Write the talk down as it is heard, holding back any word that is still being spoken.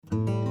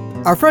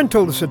Our friend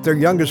told us that their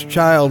youngest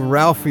child,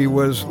 Ralphie,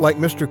 was like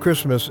Mr.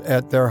 Christmas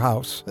at their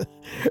house.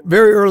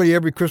 Very early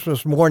every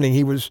Christmas morning,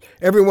 he was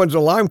everyone's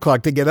alarm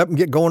clock to get up and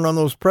get going on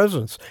those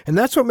presents. And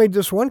that's what made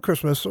this one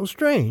Christmas so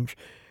strange.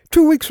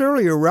 2 weeks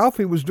earlier,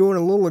 Ralphie was doing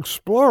a little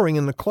exploring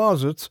in the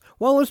closets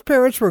while his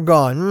parents were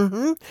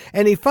gone.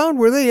 And he found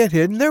where they had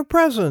hidden their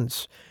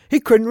presents. He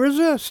couldn't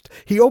resist.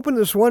 He opened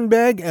this one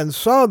bag and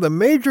saw the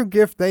major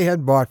gift they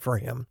had bought for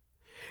him.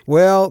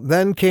 Well,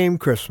 then came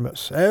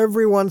Christmas.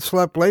 Everyone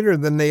slept later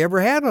than they ever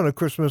had on a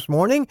Christmas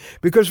morning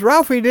because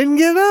Ralphie didn't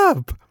get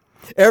up.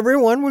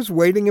 Everyone was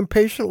waiting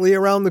impatiently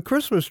around the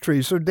Christmas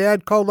tree, so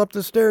Dad called up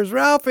the stairs,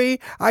 "Ralphie,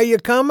 are you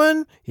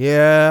coming?"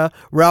 "Yeah,"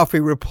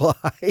 Ralphie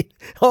replied.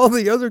 All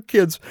the other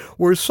kids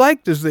were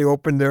psyched as they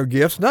opened their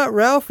gifts. Not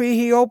Ralphie.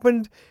 He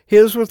opened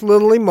his with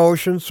little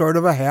emotion, sort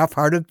of a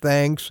half-hearted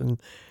thanks,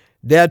 and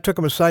Dad took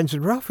him aside and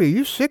said, "Ralphie, are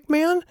you sick,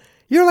 man?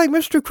 You're like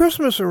Mr.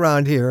 Christmas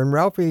around here." And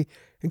Ralphie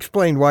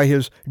explained why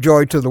his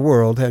joy to the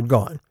world had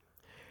gone.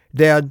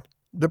 "Dad,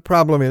 the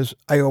problem is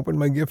I opened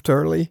my gift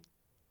early,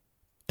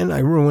 and I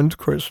ruined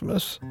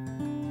Christmas."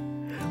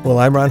 Well,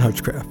 I'm Ron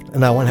Hutchcraft,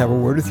 and I want to have a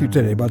word with you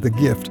today about the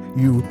gift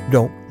you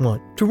don't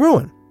want to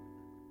ruin.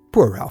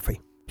 Poor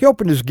Ralphie. He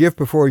opened his gift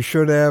before he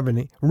should have, and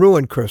he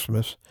ruined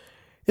Christmas.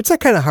 It's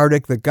that kind of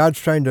heartache that God's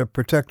trying to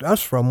protect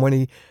us from when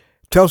he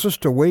tells us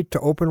to wait to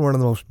open one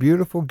of the most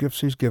beautiful gifts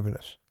he's given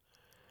us.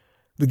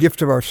 The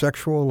gift of our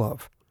sexual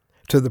love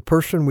to the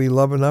person we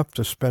love enough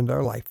to spend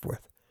our life with.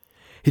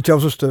 He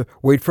tells us to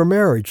wait for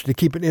marriage, to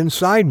keep it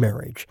inside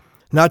marriage,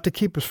 not to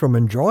keep us from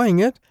enjoying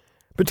it,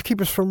 but to keep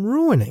us from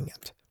ruining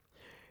it.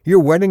 Your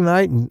wedding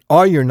night and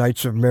all your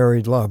nights of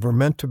married love are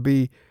meant to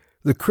be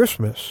the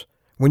Christmas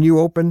when you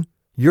open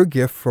your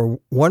gift for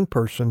one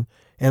person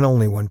and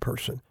only one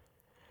person.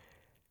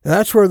 And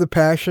that's where the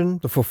passion,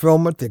 the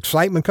fulfillment, the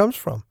excitement comes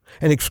from.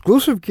 An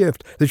exclusive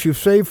gift that you've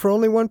saved for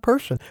only one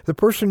person, the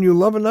person you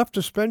love enough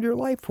to spend your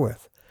life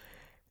with.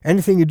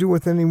 Anything you do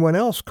with anyone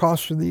else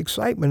costs you the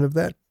excitement of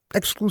that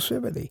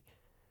exclusivity.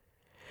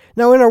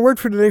 Now, in our word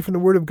for today from the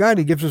Word of God,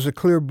 he gives us a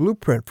clear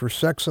blueprint for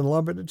sex and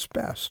love at its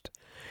best.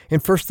 In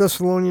 1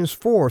 Thessalonians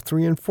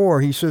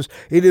 4:3-4, he says,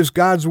 "It is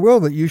God's will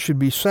that you should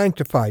be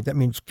sanctified," that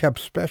means kept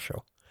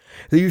special,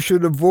 "that you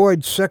should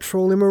avoid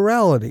sexual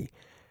immorality,"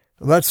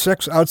 that's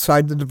sex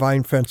outside the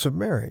divine fence of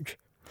marriage,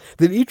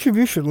 "that each of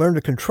you should learn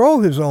to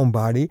control his own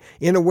body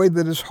in a way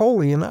that is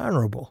holy and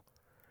honorable."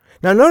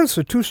 Now notice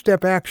the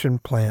two-step action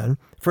plan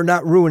for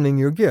not ruining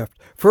your gift.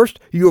 First,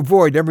 you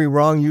avoid every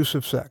wrong use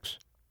of sex.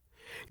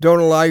 Don't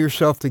allow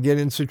yourself to get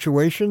in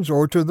situations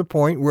or to the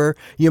point where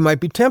you might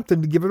be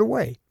tempted to give it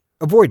away.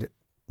 Avoid it.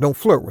 Don't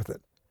flirt with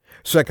it.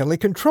 Secondly,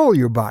 control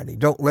your body.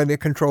 Don't let it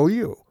control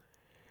you.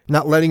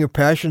 Not letting your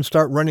passion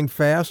start running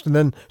fast and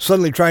then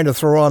suddenly trying to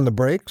throw on the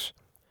brakes.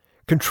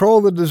 Control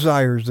the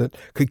desires that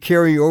could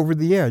carry you over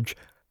the edge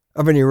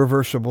of an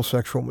irreversible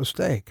sexual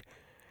mistake.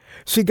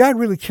 See, God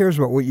really cares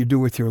about what you do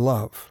with your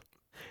love.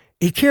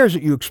 He cares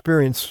that you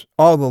experience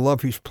all the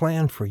love he's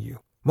planned for you,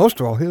 most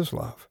of all his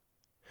love.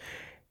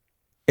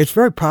 It's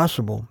very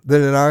possible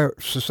that in our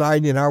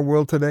society, in our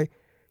world today,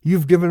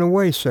 you've given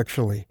away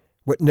sexually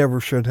what never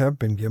should have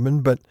been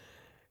given, but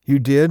you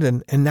did,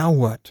 and now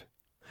what?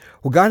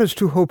 Well, God has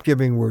two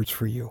hope-giving words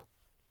for you: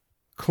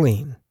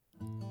 clean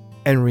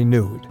and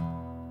renewed.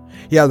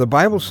 Yeah, the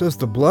Bible says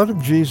the blood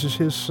of Jesus,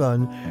 his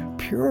Son,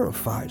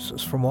 purifies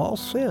us from all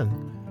sin.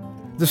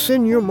 The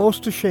sin you're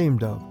most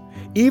ashamed of,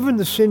 even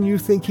the sin you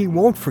think he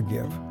won't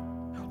forgive,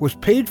 was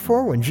paid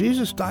for when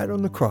Jesus died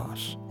on the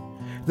cross.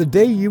 The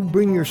day you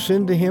bring your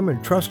sin to him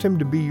and trust him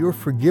to be your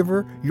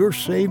forgiver, your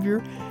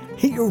Savior,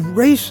 he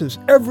erases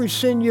every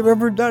sin you've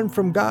ever done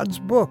from God's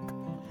book.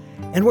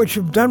 And what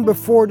you've done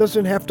before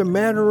doesn't have to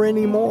matter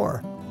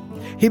anymore.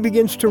 He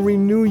begins to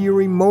renew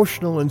your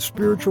emotional and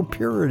spiritual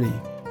purity.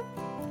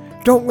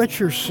 Don't let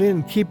your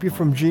sin keep you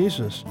from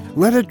Jesus.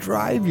 Let it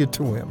drive you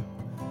to him.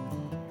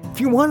 If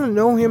you want to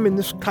know him in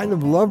this kind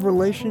of love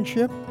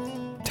relationship,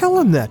 tell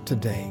him that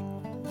today.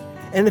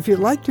 And if you'd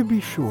like to be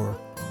sure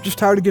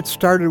just how to get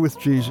started with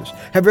Jesus,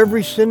 have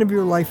every sin of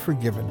your life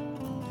forgiven,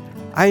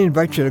 I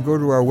invite you to go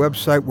to our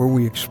website where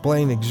we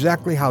explain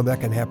exactly how that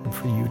can happen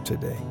for you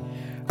today.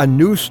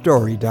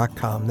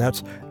 anewstory.com.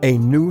 That's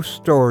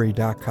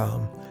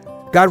anewstory.com.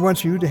 God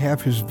wants you to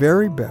have his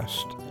very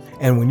best.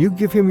 And when you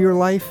give him your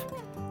life,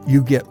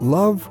 you get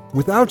love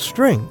without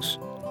strings.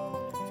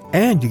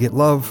 And you get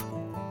love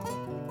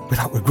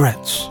without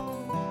regrets.